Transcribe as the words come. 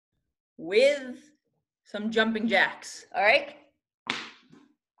with some jumping jacks. All right? I'm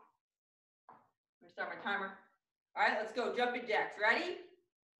gonna start my timer. All right, let's go. Jumping jacks. Ready?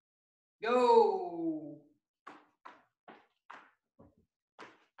 Go.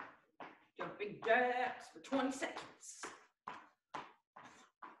 Jumping jacks for 20 seconds.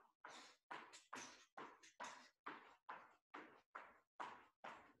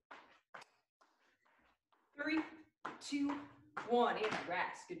 Three, two, one, and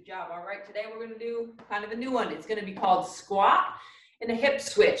rest. Good job. All right, today we're going to do kind of a new one. It's going to be called squat and a hip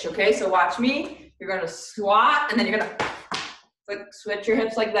switch. Okay, so watch me. You're going to squat, and then you're going to switch your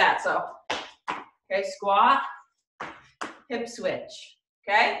hips like that. So, okay, squat, hip switch.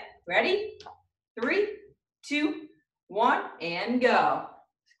 Okay, ready? 3, 2, 1, and go.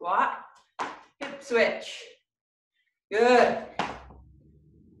 Squat, hip switch. Good.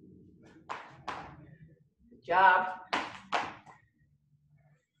 Good job.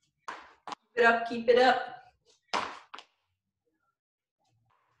 Keep it up, keep it up.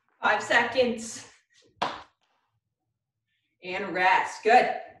 5 seconds. And rest.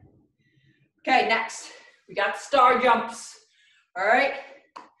 Good. Okay, next, we got star jumps. All right.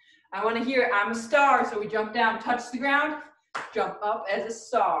 I want to hear I'm a star. So we jump down, touch the ground, jump up as a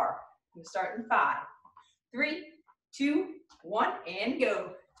star. I'm start in 5, 3, 2, 1, and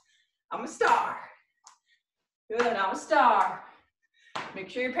go. I'm a star. Good, I'm a star. Make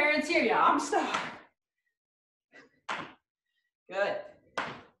sure your parents hear you. I'm a star. Good.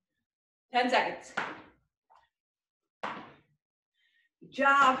 10 seconds. Good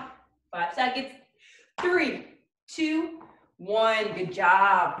job. 5 seconds. 3, 2, 1. Good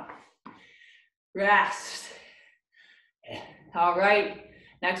job. Rest. All right.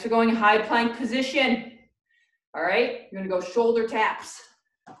 Next, we're going high plank position. All right. You're going to go shoulder taps.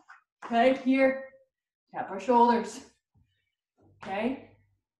 Okay, here. Tap our shoulders. Okay.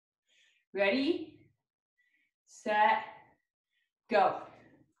 Ready, set, go.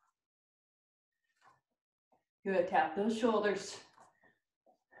 Good, tap those shoulders.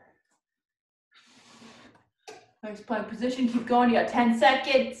 Nice plank position, keep going, you got 10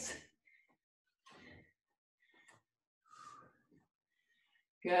 seconds.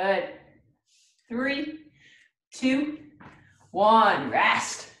 Good. 3, 2, 1,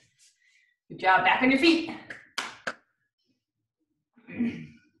 rest. Good job, back on your feet.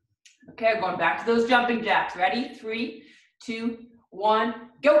 Okay, going back to those jumping jacks. Ready? 3, 2, 1,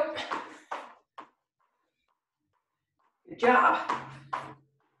 go. Good job.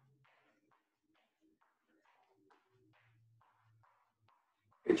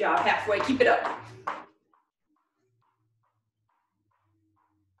 Good job, halfway, keep it up.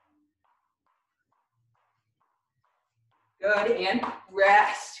 Good, and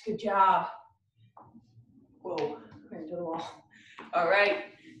rest. Good job. Whoa, right to the wall. All right,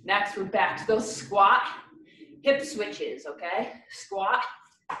 next we're back to those squat, hip switches, okay? Squat,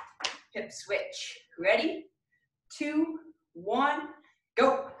 hip switch. Ready? 2, 1,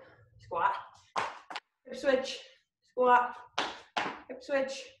 go. Squat, hip switch, squat, hip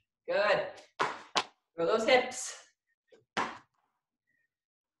switch. Good. Grow those hips. Good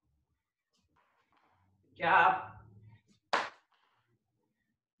job.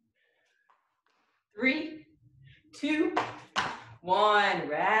 3, 2, 1,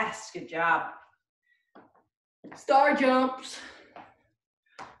 rest. Good job. Star jumps.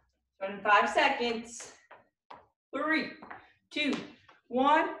 Start in 5 seconds. 3, 2,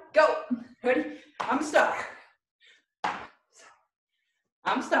 1, go. Ready? I'm a star.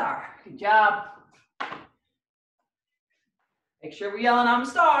 I'm a star. Good job. Make sure we're yelling, I'm a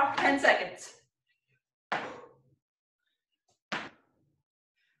star. 10 seconds.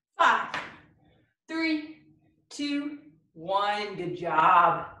 5, 3, 2, 1. Good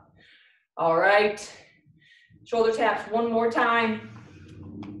job. All right. Shoulder taps one more time.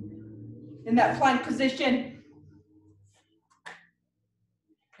 In that plank position.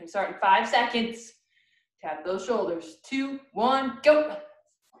 And start in 5 seconds. Tap those shoulders. 2, 1, go.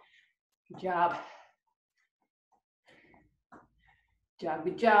 Good job. Good job,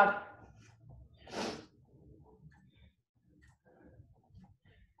 good job.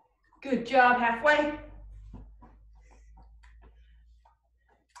 Good job, halfway.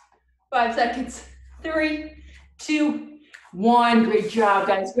 5 seconds. 3, 2, 1. Great job,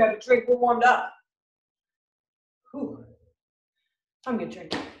 guys. Grab a drink. We're warmed up. Whew. I'm gonna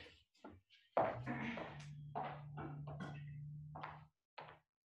drink.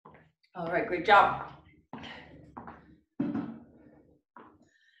 All right, great job.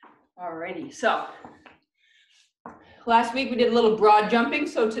 All righty, so last week we did a little broad jumping,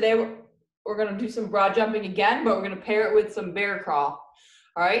 so today we're gonna do some broad jumping again, but we're gonna pair it with some bear crawl.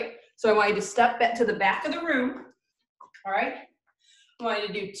 All right, So I want you to step back to the back of the room, all right? I want you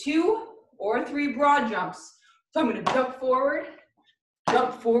to do 2 or 3 broad jumps. So I'm gonna jump forward,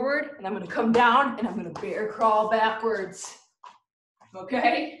 and I'm gonna come down, and I'm gonna bear crawl backwards,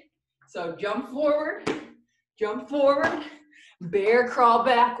 okay? So jump forward, bear crawl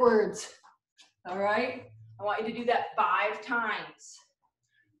backwards, all right? I want you to do that 5 times.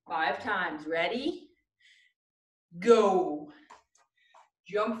 5 times, ready? Go.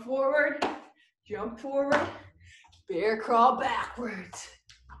 Jump forward, bear crawl backwards.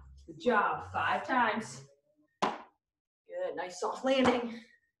 Good job, 5 times. Good, nice soft landing.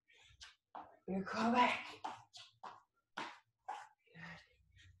 Bear crawl back.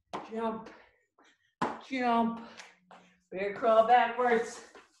 Good. Jump, bear crawl backwards.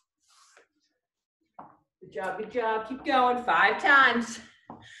 Good job, keep going, 5 times.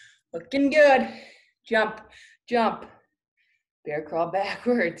 Looking good. Jump, bear crawl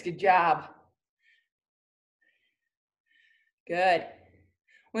backwards, good job. Good.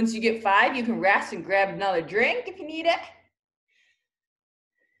 Once you get 5, you can rest and grab another drink if you need it.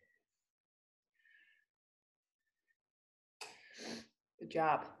 Good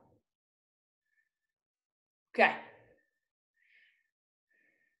job. Okay.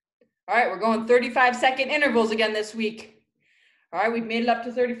 All right, we're going 35-second intervals again this week. All right, we've made it up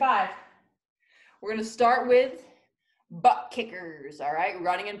to 35. We're gonna start with butt kickers, all right?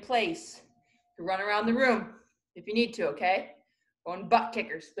 Running in place. You run around the room if you need to, okay? Going butt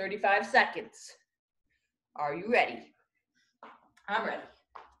kickers, 35 seconds. Are you ready? I'm ready.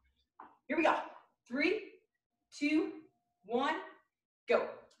 Here we go. 3, 2, 1, go.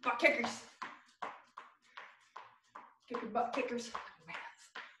 Butt kickers. Kick your butt kickers.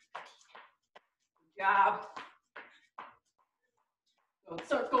 Good job. Go in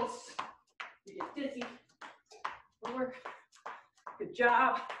circles. You get dizzy. Forward. Good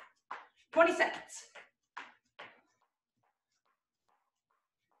job. 20 seconds.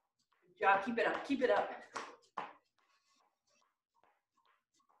 Good job. Keep it up. Keep it up.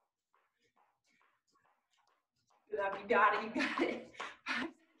 Good job. You got it. You got it. 5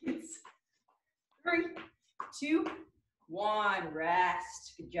 seconds. 3, 2, 1.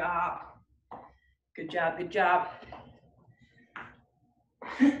 Rest. Good job. Good job. Good job.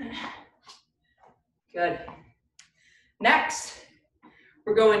 Good. Next,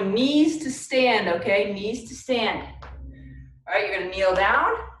 we're going knees to stand, okay? Knees to stand. All right, you're gonna kneel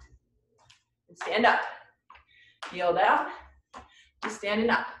down and stand up. Kneel down, just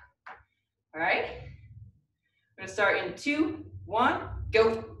standing up. All right? We're gonna start in 2, 1,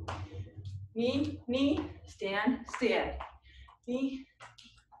 go. Knee, knee, stand, stand. Knee.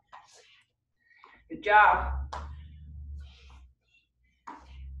 Good job.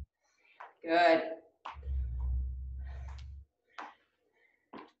 Good.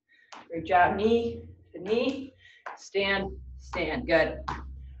 Great job. Knee to knee, stand, stand. Good.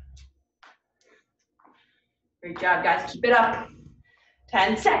 Great job, guys. Keep it up.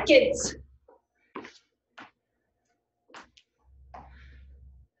 10 seconds.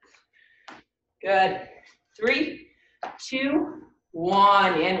 Good. 3, 2,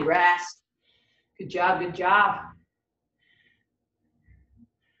 1, and rest. Good job, good job.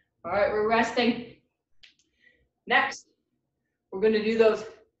 All right, we're resting. Next, we're gonna do those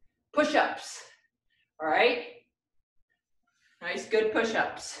push-ups, all right? Nice, good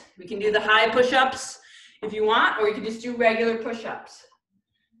push-ups. We can do the high push-ups if you want, or you can just do regular push-ups.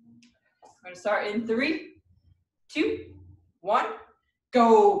 We're gonna start in 3, 2, 1,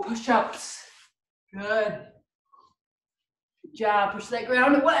 go, push-ups. Good. Good job, push that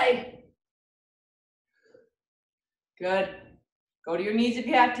ground away. Good. Go to your knees if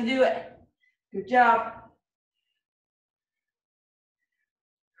you have to do it. Good job.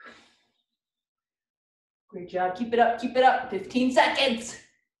 Great job, keep it up, 15 seconds.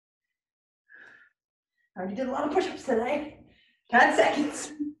 I already did a lot of push-ups today. 10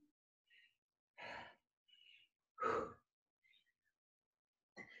 seconds.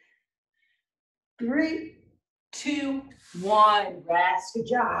 Three, 2, 1, rest, good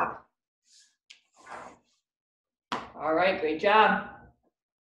job. All right, great job.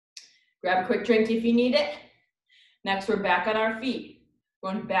 Grab a quick drink if you need it. Next, we're back on our feet.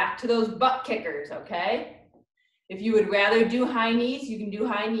 Going back to those butt kickers, okay? If you would rather do high knees, you can do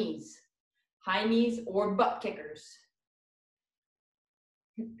high knees. High knees or butt kickers.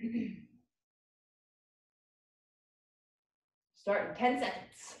 Start in 10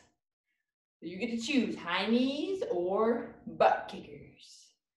 seconds. So you get to choose high knees or butt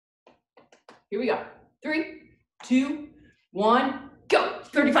kickers. Here we go. 3, 2, 1, go.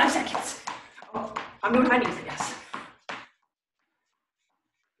 35 seconds. Oh, I'm doing high knees, I guess.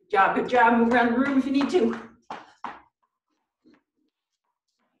 Good job, good job. Move around the room if you need to.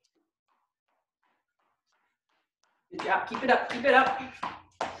 Good job, keep it up, keep it up.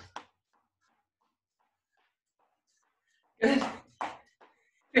 Good.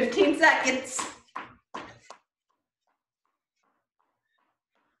 15 seconds. Good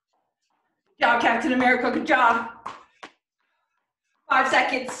job, Captain America, good job. 5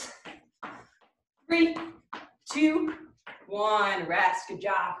 seconds. 3, 2, 1, rest, good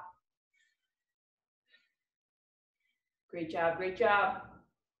job. Great job, great job.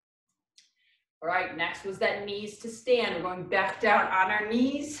 All right, next was that knees to stand. We're going back down on our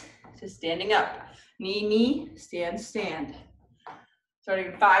knees to standing up. Knee, knee, stand, stand. Starting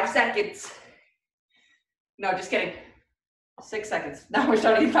in 5 seconds. No, just kidding. 6 seconds. Now we're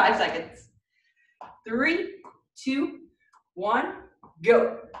starting in 5 seconds. 3, 2, 1,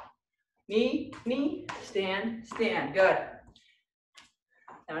 go. Knee, knee, stand, stand. Good.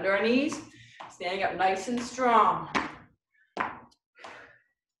 Down to our knees, standing up nice and strong.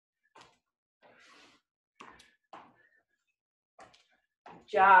 Good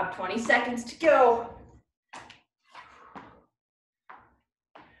job. 20 seconds to go.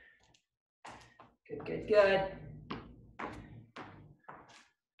 Good, good, good.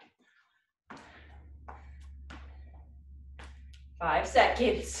 Five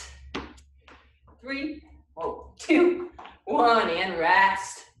seconds. 3, 2, 1, and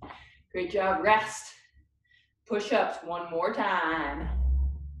rest. Great job, rest. Push-ups one more time.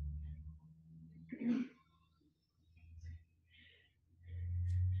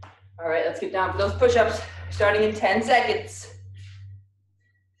 All right, let's get down for those push-ups, starting in 10 seconds.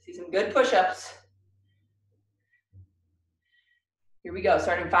 See some good push-ups. Here we go,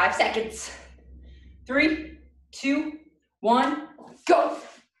 starting in 5 seconds. 3, 2, 1, go.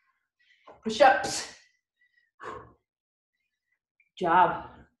 Push-ups. Good job.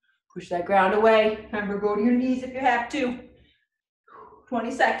 Push that ground away. Remember, go to your knees if you have to.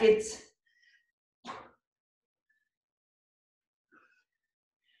 20 seconds.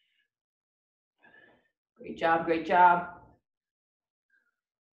 Great job, great job.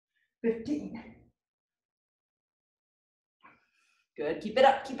 15. Good, keep it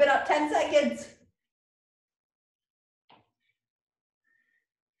up, 10 seconds.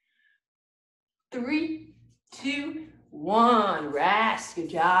 3, 2, 1, rest, good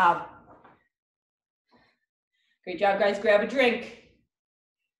job. Great job, guys, grab a drink.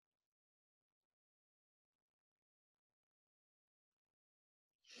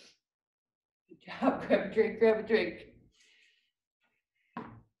 Good job, grab a drink, grab a drink.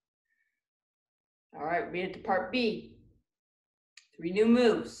 All right, we made it to part B. 3 new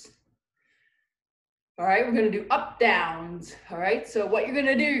moves. All right, we're gonna do up downs. All right, so what you're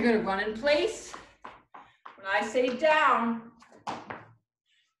gonna do, you're gonna run in place. When I say down,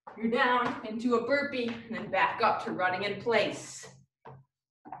 you're down into a burpee and then back up to running in place.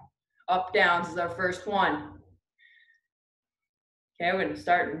 Up downs is our first one. Okay, we're gonna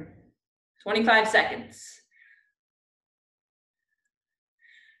start in 25 seconds.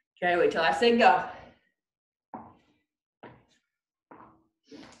 Okay, wait till I say go.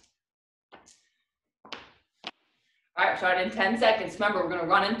 All right, start in 10 seconds. Remember, we're gonna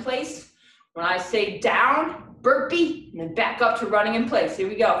run in place. When I say down, burpee, and then back up to running in place. Here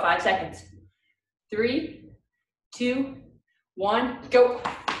we go, 5 seconds. 3, 2, 1, go.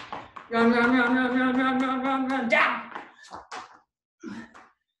 Run, run, run, run, run, run, run, run, run, down.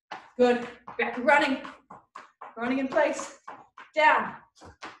 Good, back to running. Running in place, down.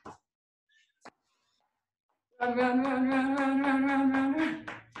 Run, run, run, run, run, run, run, run, run,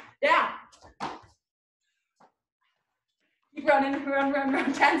 down. Keep running, run, run,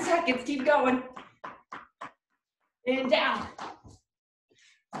 run, 10 seconds, keep going. And down.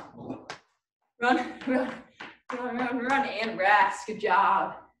 Run, run, run, run, run, and rest. Good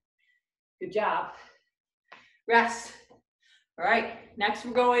job. Good job. Rest. All right, next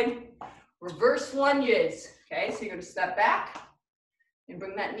we're going reverse lunges. Okay, so you're gonna step back and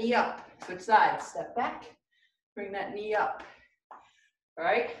bring that knee up. Switch sides, step back, bring that knee up. All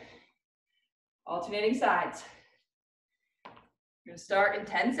right, alternating sides. You're gonna start in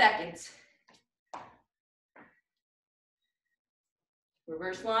 10 seconds.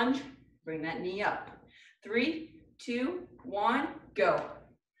 Reverse lunge, bring that knee up. 3, 2, 1, go.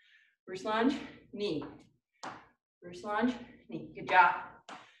 Reverse lunge, knee. Reverse lunge, knee. Good job.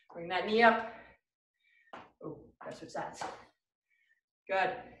 Bring that knee up. Oh, gotta switch sides.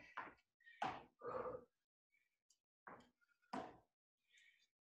 Good.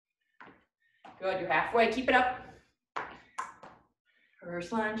 Good, you're halfway, keep it up.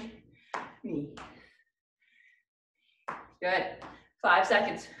 Reverse lunge, knee. Good. 5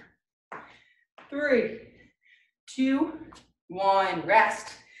 seconds. 3, 2, 1,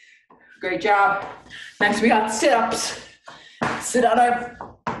 rest. Great job. Next we got sit-ups. Sit on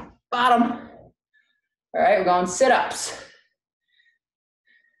our bottom. All right, we're going sit-ups.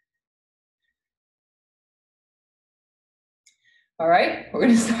 All right, we're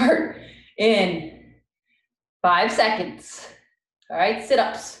gonna start in 5 seconds. All right,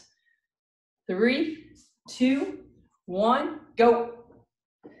 sit-ups. 3, 2, 1, go.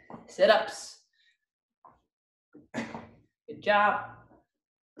 Sit-ups. Good job.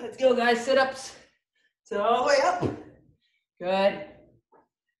 Let's go, guys, sit-ups. Sit all the way up. Good.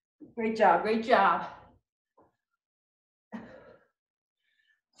 Great job, great job.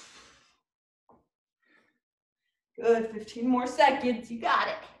 Good, 15 more seconds, you got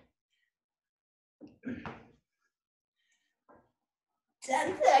it.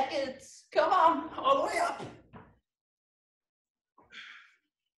 10 seconds, come on, all the way up.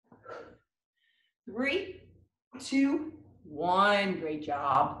 3, 2, 1, great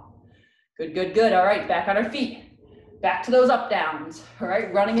job. Good, good, good. All right, back on our feet. Back to those up downs. All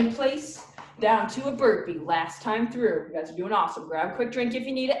right, running in place, down to a burpee. Last time through. You guys are doing awesome. Grab a quick drink if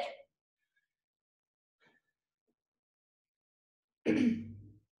you need it.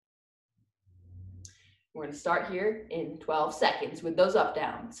 We're gonna start here in 12 seconds with those up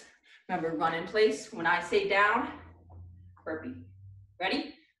downs. Remember, run in place. When I say down, burpee.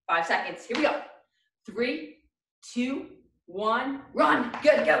 Ready? 5 seconds, here we go. 3, 2, 1, run.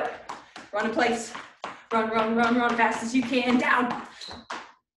 Good, go. Run in place. Run, run, run, run, fast as you can, down.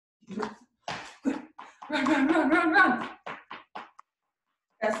 Run, run, run, run, run.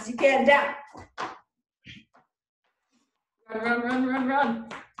 Fast as you can, down. Run, run, run, run, run.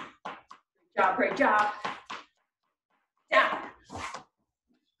 Great job, great job. Down.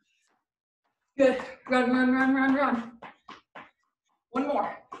 Good, run, run, run, run, run. One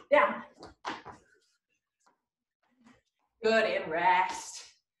more, down. Good, and rest.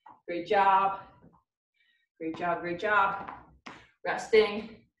 Great job. Great job, great job.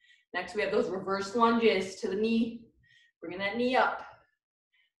 Resting. Next, we have those reverse lunges to the knee. Bringing that knee up.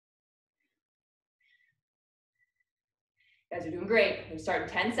 You guys are doing great. We're gonna start in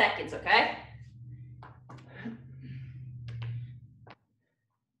 10 seconds, okay?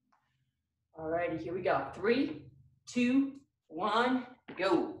 Alrighty, here we go. 3, 2, 1,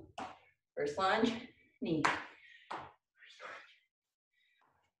 go. First lunge, knee.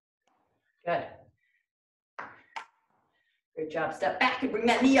 Good. Great job. Step back and bring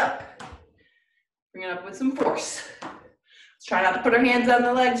that knee up. Bring it up with some force. Let's try not to put our hands on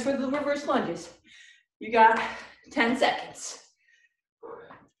the legs for the reverse lunges. You got 10 seconds.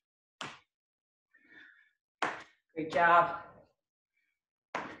 Great job.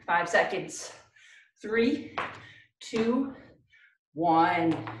 5 seconds. 3, 2,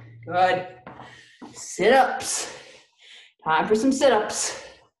 1. Good. Sit-ups. Time for some sit-ups.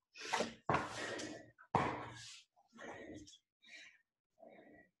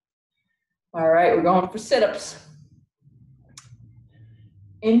 All right, we're going for sit-ups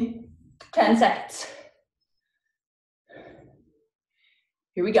in 10 seconds.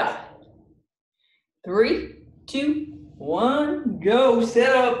 Here we go. 3, 2, 1, go.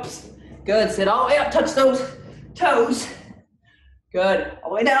 Sit-ups. Good. Sit all the way up. Touch those toes. Good. All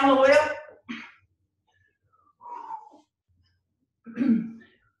the way down, all the way up.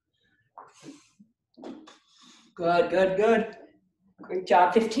 Good, good, good. Great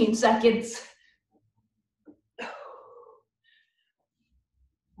job. 15 seconds.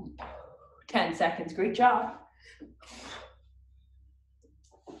 10 seconds. Great job.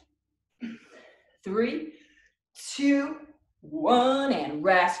 3, 2, 1, and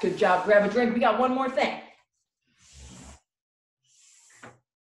rest. Good job. Grab a drink. We got one more thing.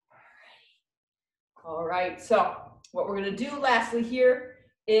 All right. So what we're going to do lastly here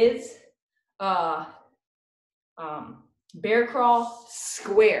is bear crawl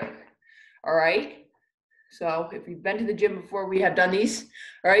square. All right. So if you've been to the gym before, we have done these.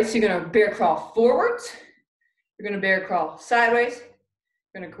 All right. So you're going to bear crawl forwards. You're going to bear crawl sideways.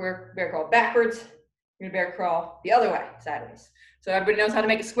 You're going to bear crawl backwards. You're going to bear crawl the other way, sideways. So everybody knows how to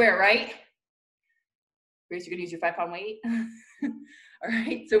make a square, right? Grace, you're going to use your 5-pound weight. All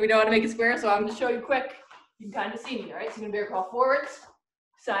right. So we know how to make a square. So I'm going to show you quick. You can kind of see me. All right. So you're going to bear crawl forwards,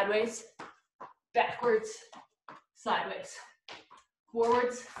 sideways, backwards, sideways,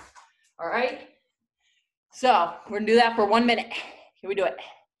 forwards. All right. So we're going to do that for 1 minute. Here we do it.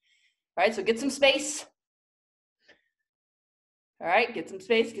 All right. So get some space. All right. Get some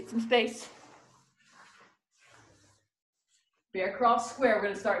space. Get some space. Bear crawl square. We're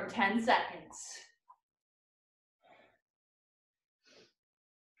going to start in 10 seconds.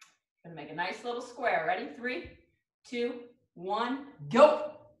 Gonna make a nice little square. Ready? 3, 2, 1,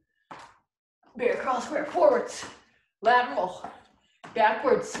 go. Bear crawl square. Forwards, lateral,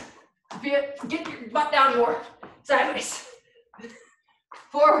 backwards. Get your butt down more. Sideways,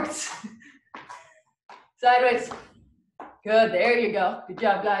 forwards, sideways. Good, there you go. Good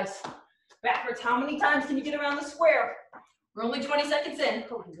job, guys. Backwards, how many times can you get around the square? We're only 20 seconds in.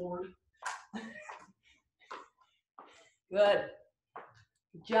 Oh, Lord. Good.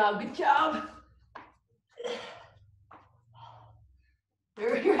 Good job, good job.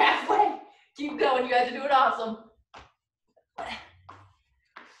 You're halfway. Keep going, you guys are doing awesome.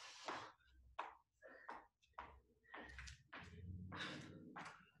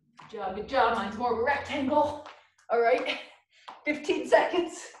 Good job, good job. Mine's more of a rectangle. All right, 15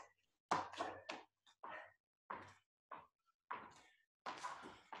 seconds.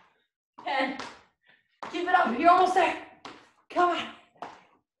 10. Keep it up, you're almost there. Come on.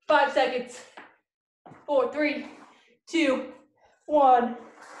 5 seconds. 4, 3, 2, 1.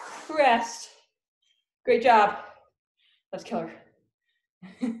 Rest. Great job. That's killer.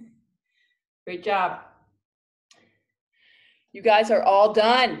 Great job. You guys are all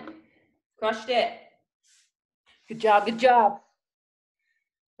done. Crushed it. Good job, good job.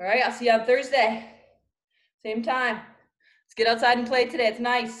 All right, I'll see you on Thursday. Same time. Let's get outside and play today. It's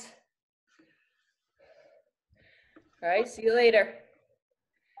nice. All right, see you later.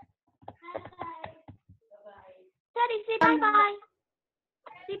 Bye. Daddy, say bye-bye.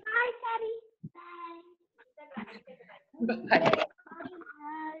 Say bye, Daddy. Bye. Bye. Bye.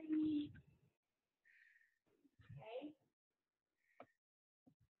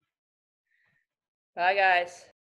 Bye, guys.